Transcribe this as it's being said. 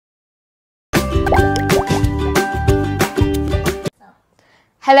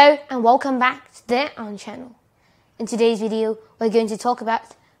Hello and welcome back to the channel. In today's video, we're going to talk about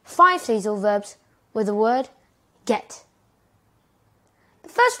 5 phrasal verbs with the word get. The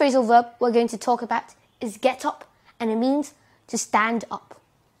first phrasal verb we're going to talk about is get up, and it means to stand up.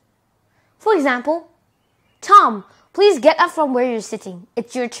 For example, Tom, please get up from where you're sitting.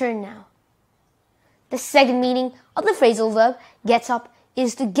 It's your turn now. The second meaning of the phrasal verb get up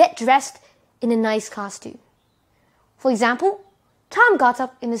is to get dressed in a nice costume. For example, Tom got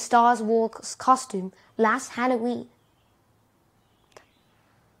up in the Star Wars costume last Halloween.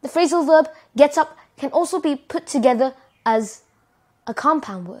 The phrasal verb get up can also be put together as a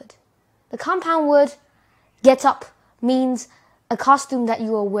compound word. The compound word get up means a costume that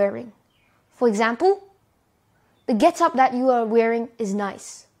you are wearing. For example, the get up that you are wearing is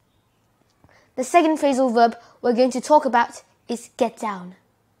nice. The second phrasal verb we're going to talk about is get down.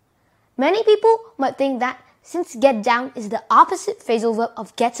 Many people might think that since get down is the opposite phrasal verb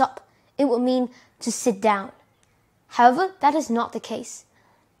of get up, it would mean to sit down. However, that is not the case.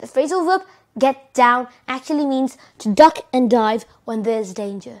 The phrasal verb get down actually means to duck and dive when there is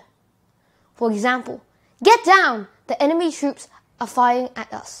danger. For example, get down! The enemy troops are firing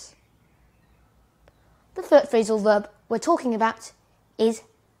at us. The third phrasal verb we're talking about is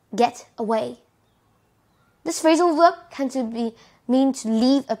get away. This phrasal verb can mean to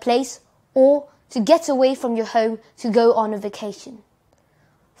leave a place or to get away from your home to go on a vacation.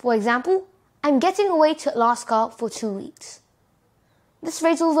 For example, I'm getting away to Alaska for 2 weeks. This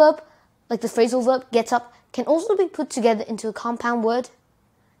phrasal verb, like the phrasal verb get up, can also be put together into a compound word,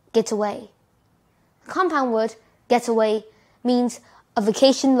 get away. The compound word get away means a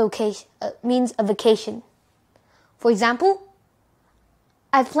vacation. For example,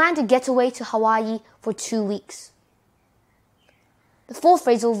 I plan to get away to Hawaii for 2 weeks. The fourth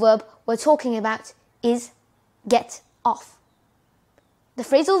phrasal verb we're talking about is get off. The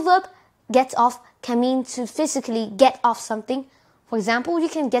phrasal verb get off can mean to physically get off something. For example, you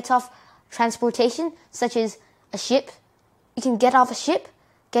can get off transportation, such as a ship. You can get off a ship,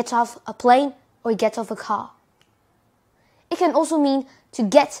 get off a plane, or get off a car. It can also mean to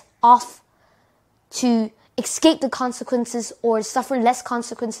get off to escape the consequences or suffer less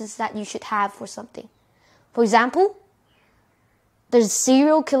consequences that you should have for something. For example, there's a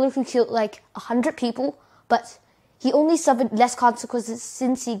serial killer who killed like 100 people, but he only suffered less consequences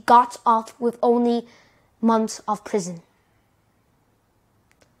since he got off with only months of prison.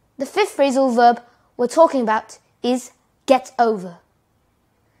 The fifth phrasal verb we're talking about is get over.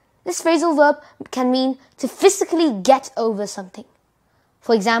 This phrasal verb can mean to physically get over something.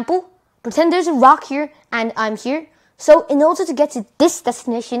 For example, pretend there's a rock here and I'm here, so in order to get to this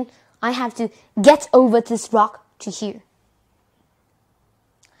destination, I have to get over this rock to here.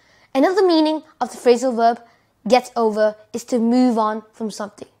 Another meaning of the phrasal verb get over is to move on from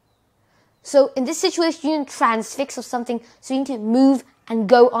something. So in this situation, you need to transfix of something, so you need to move and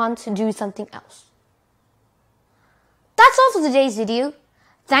go on to do something else. That's all for today's video.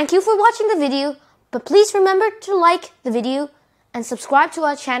 Thank you for watching the video, but please remember to like the video and subscribe to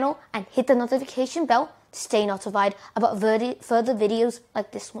our channel and hit the notification bell to stay notified about further videos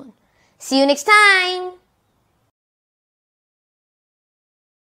like this one. See you next time!